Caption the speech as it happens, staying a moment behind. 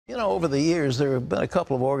You know, over the years, there have been a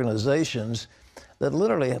couple of organizations that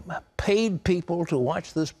literally paid people to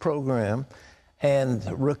watch this program and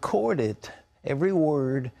record it, every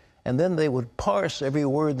word, and then they would parse every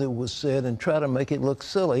word that was said and try to make it look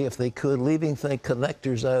silly if they could, leaving the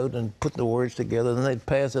connectors out and putting the words together. Then they'd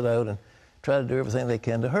pass it out and try to do everything they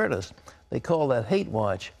can to hurt us. They call that hate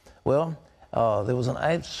watch. Well, there was an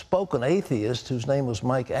outspoken atheist whose name was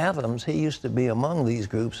Mike Adams. He used to be among these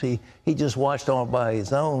groups. He just watched all by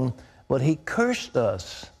his own, but he cursed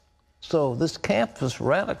us. So this campus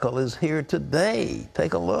radical is here today.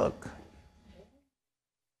 Take a look.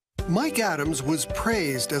 Mike Adams was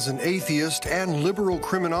praised as an atheist and liberal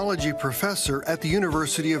criminology professor at the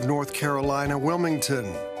University of North Carolina,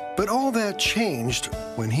 Wilmington. But all that changed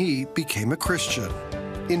when he became a Christian.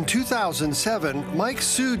 In 2007, Mike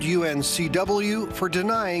sued UNCW for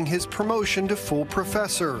denying his promotion to full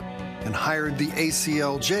professor and hired the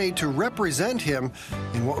ACLJ to represent him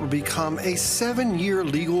in what would become a 7-year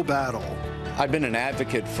legal battle. I've been an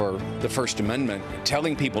advocate for the First Amendment,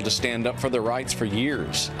 telling people to stand up for their rights for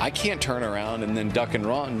years. I can't turn around and then duck and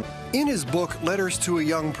run. In his book, Letters to a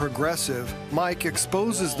Young Progressive, Mike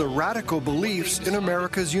exposes the radical beliefs in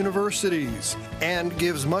America's universities and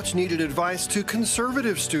gives much-needed advice to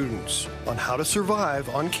conservative students on how to survive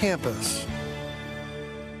on campus.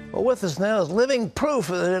 Well, with us now is living proof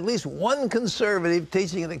that at least one conservative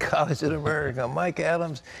teaching at a college in America. Mike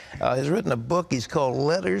Adams has written a book he's called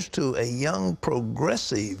Letters to a Young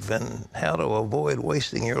Progressive and How to Avoid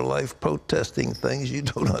Wasting Your Life Protesting Things You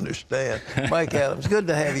Don't Understand. Mike Adams, good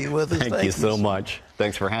to have you with us. Thank you so much.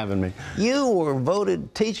 Thanks for having me. You were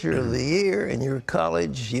voted Teacher of the Year in your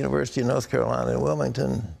college, University of North Carolina in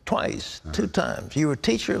Wilmington, twice, 2 times. You were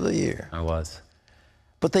Teacher of the Year. I was.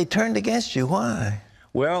 But they turned against you. Why?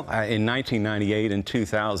 Well, in 1998 and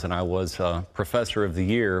 2000, I was Professor of the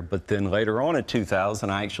Year, but then later on in 2000,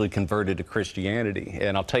 I actually converted to Christianity.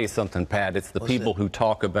 And I'll tell you something, Pat, it's the people who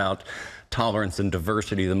talk about tolerance and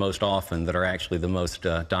diversity the most often that are actually the most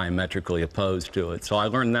diametrically opposed to it. So I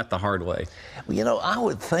learned that the hard way. Well, you know, I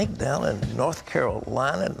would think down in North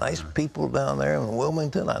Carolina, nice people down there in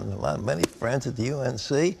Wilmington, I have many friends at the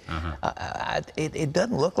UNC. It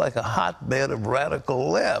doesn't look like a hotbed of radical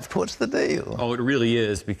left. What's the deal? Oh, it really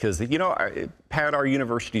is, because, you know, Pat, our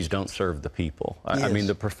universities don't serve the people. Yes. I mean,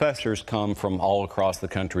 the professors come from all across the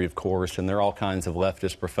country, of course, and there are all kinds of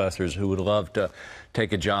leftist professors who would love to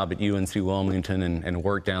take a job at UNC Wilmington and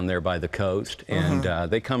work down there by the coast. And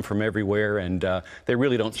they come from everywhere, and they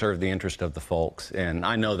really don't serve the interest of the folks. And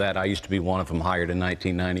I know that. I used to be one of them, hired in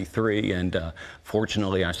 1993, and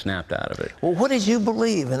fortunately, I snapped out of it. Well, what did you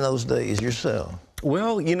believe in those days yourself?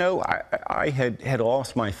 Well, you know, I had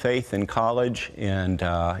lost my faith in college, and,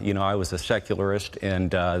 you know, I was a secularist,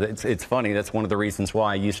 and it's funny, that's one of the reasons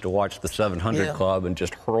why I used to watch the 700 Club and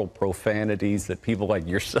just hurl profanities at people like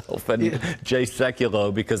yourself and Jay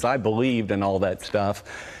Sekulow, because I believed in all that stuff.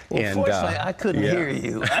 Well, and, fortunately, I couldn't hear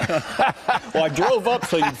you. Well, I drove up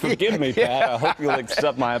so you'd forgive me, Pat. I hope you'll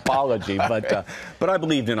accept my apology. But I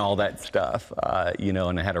believed in all that stuff, you know,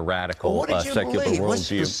 and I had a radical secular worldview. What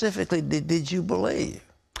specifically did you believe?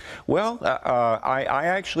 Well, I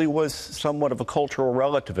actually was somewhat of a cultural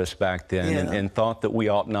relativist back then, and thought that we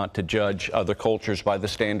ought not to judge other cultures by the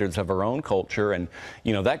standards of our own culture. And,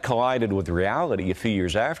 you know, that collided with reality a few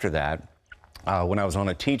years after that. When I was on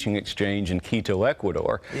a teaching exchange in Quito,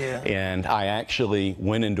 Ecuador, and I actually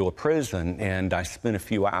went into a prison, and I spent a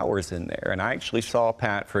few hours in there, and I actually saw,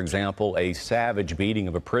 Pat, for example, a savage beating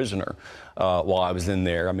of a prisoner while I was in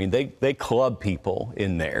there. I mean, they club people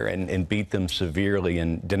in there and beat them severely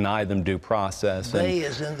and deny them due process. They,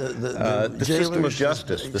 as in the system of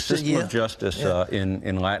justice. The system of justice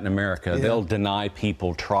in Latin America. They'll deny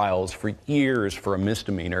people trials for years for a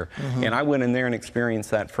misdemeanor. And I went in there and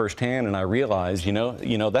experienced that firsthand, and I realized, you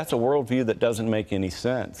know, that's a worldview that doesn't make any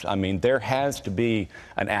sense. I mean, there has to be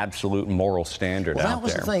an absolute moral standard out there. That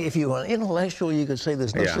was the thing. If you were an intellectual, you could say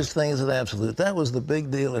there's no such thing as an absolute. That was the big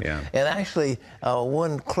deal. And actually,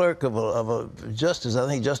 one clerk of a justice, I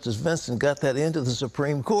think Justice Vincent, got that into the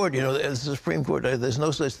Supreme Court. You know, as the Supreme Court, there's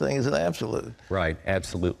no such thing as an absolute. Right,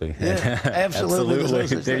 absolutely. Yeah, absolutely.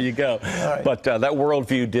 There you go. Right. But that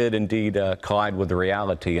worldview did indeed collide with the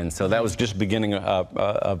reality, and so that was just the beginning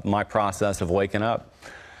of my process of waking up.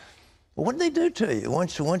 What did they do to you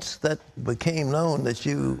once that became known that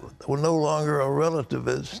you were no longer a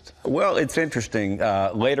relativist? Well, it's interesting.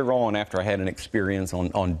 Later on, after I had an experience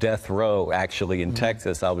on death row, actually in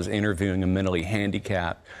Texas, I was interviewing a mentally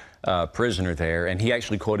handicapped prisoner there, and he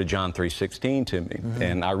actually quoted John 3:16 to me.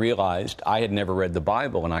 And I realized I had never read the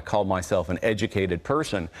Bible, and I called myself an educated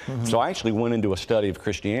person. So I actually went into a study of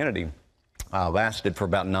Christianity. lasted for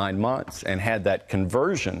about 9 months and had that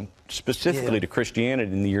conversion specifically to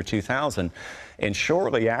Christianity in the year 2000. And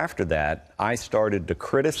shortly after that, I started to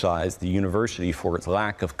criticize the university for its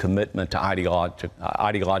lack of commitment to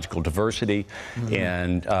ideological diversity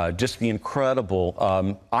and just the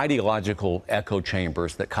incredible ideological echo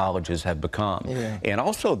chambers that colleges have become. And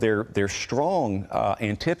also their strong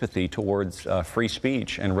antipathy towards free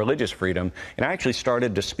speech and religious freedom. And I actually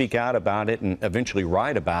started to speak out about it and eventually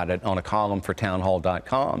write about it on a column for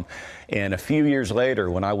townhall.com. And a few years later,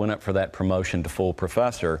 when I went up for that promotion to full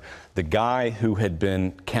professor, the guy who had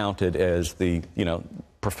been counted as the,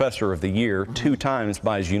 Professor of the Year 2 times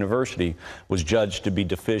by his university was judged to be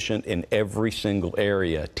deficient in every single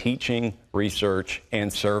area: teaching, research,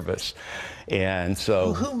 and service. And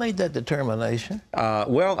so... Who made that determination?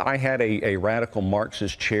 Well, I had a radical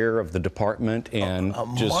Marxist chair of the department, and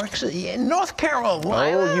Marxist in North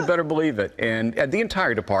Carolina? Oh, you better believe it. And the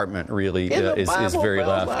entire department really is very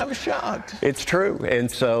left. I'm shocked. It's true.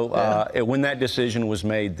 And so when that decision was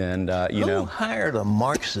made, then, Who hired a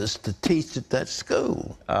Marxist to teach at that school?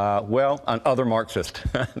 Well, another Marxist.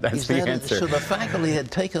 That's the answer. So the faculty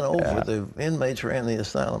had taken over, the inmates ran the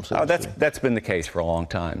asylum. So that's been the case for a long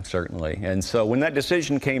time, certainly. And so when that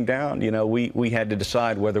decision came down, we had to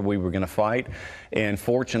decide whether we were going to fight. And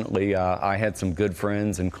fortunately, I had some good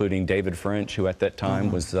friends, including David French, who at that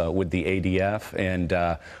time was with the ADF.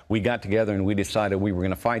 And we got together and we decided we were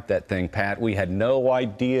going to fight that thing, Pat. We had no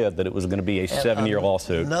idea that it was going to be a 7-year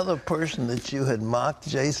lawsuit. Another person that you had mocked,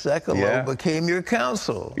 Jay Sekulow, became your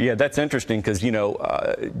counsel. Yeah, that's interesting because,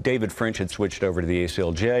 David French had switched over to the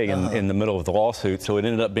ACLJ in the middle of the lawsuit. So it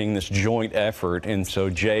ended up being this joint effort. And so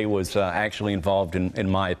Jay was actually involved in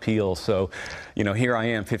my appeal. So, here I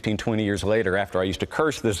am 15, 20 years later after I used to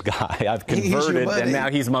curse this guy. I've converted, and now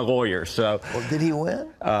he's my lawyer. So, well, did he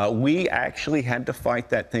win? We actually had to fight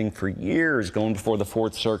that thing for years, going before the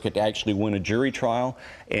Fourth Circuit to actually win a jury trial.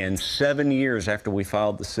 And 7 years after we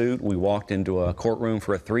filed the suit, we walked into a courtroom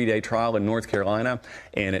for a 3-day trial in North Carolina,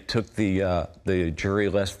 and it took the jury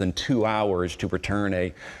less than 2 hours to return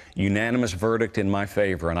a unanimous verdict in my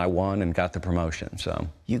favor, and I won and got the promotion. So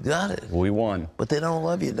you got it. We won. But they don't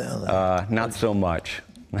love you down there. Not so much.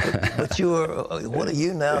 But you are, what are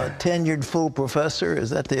you now, a tenured full professor?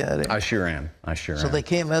 Is that the idea? I sure am. So they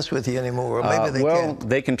can't mess with you anymore, or maybe they can. Well,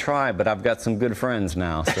 they can try, but I've got some good friends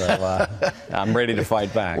now, so I'm ready to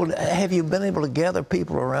fight back. Well, have you been able to gather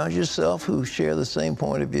people around yourself who share the same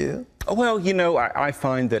point of view? Well, I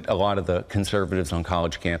find that a lot of the conservatives on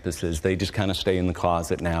college campuses, they just kind of stay in the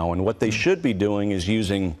closet now, and what they should be doing is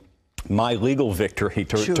using my legal victory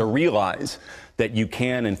to realize that you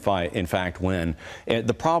can, in fact, win. And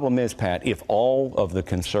the problem is, Pat, if all of the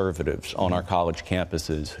conservatives on our college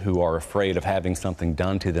campuses who are afraid of having something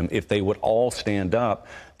done to them, if they would all stand up,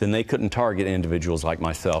 then they couldn't target individuals like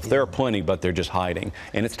myself. There are plenty, but they're just hiding.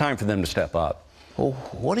 And it's time for them to step up. Well,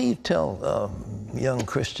 what do you tell young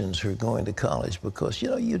Christians who are going to college? Because,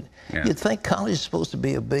 you'd think college is supposed to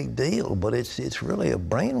be a big deal, but it's really a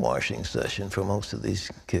brainwashing session for most of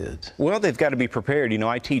these kids. Well, they've got to be prepared.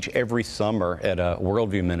 I teach every summer at a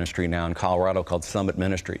worldview ministry now in Colorado called Summit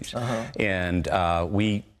Ministries. And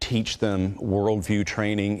we teach them worldview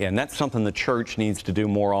training, and that's something the church needs to do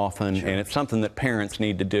more often, and it's something that parents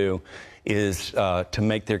need to do, is to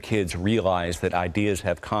make their kids realize that ideas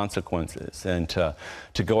have consequences, and to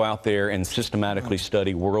go out there and systematically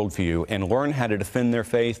study worldview and learn how to defend their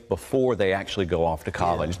faith before they actually go off to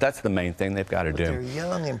college. That's the main thing they've got to do. They're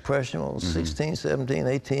young, impressionable, 16, 17,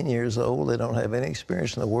 18 years old. They don't have any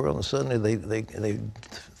experience in the world, and suddenly they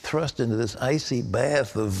thrust into this icy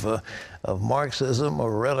bath of Marxism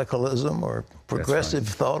or radicalism or progressive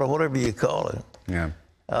thought or whatever you call it. Yeah.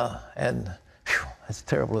 And it's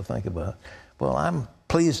terrible to think about. Well, I'm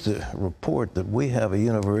pleased to report that we have a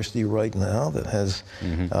university right now that has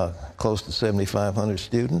close to 7,500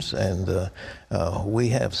 students, and we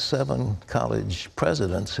have 7 college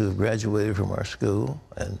presidents who have graduated from our school,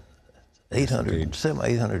 and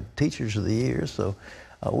 800 teachers of the year. So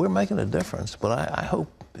we're making a difference, but I hope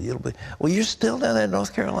you'll be. Well, you're still down there in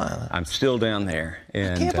North Carolina. I'm still down there.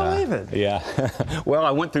 And, I can't believe it. Yeah. Well,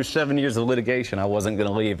 I went through 7 years of litigation. I wasn't going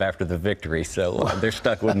to leave after the victory, so they're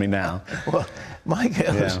stuck with me now. Well, Mike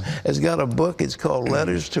has got a book. It's called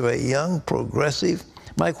Letters to a Young Progressive.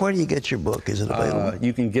 Mike, where do you get your book? Is it available?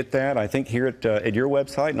 You can get that, I think, here at your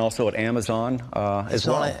website and also at Amazon as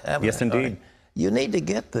well. Yes, indeed. Right. You need to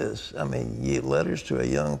get this. I mean, Letters to a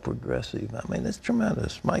Young Progressive. I mean, it's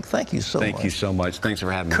tremendous. Mike, thank you so much. Thank you so much. Thanks for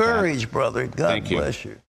having me. Courage, brother. God bless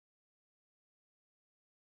you.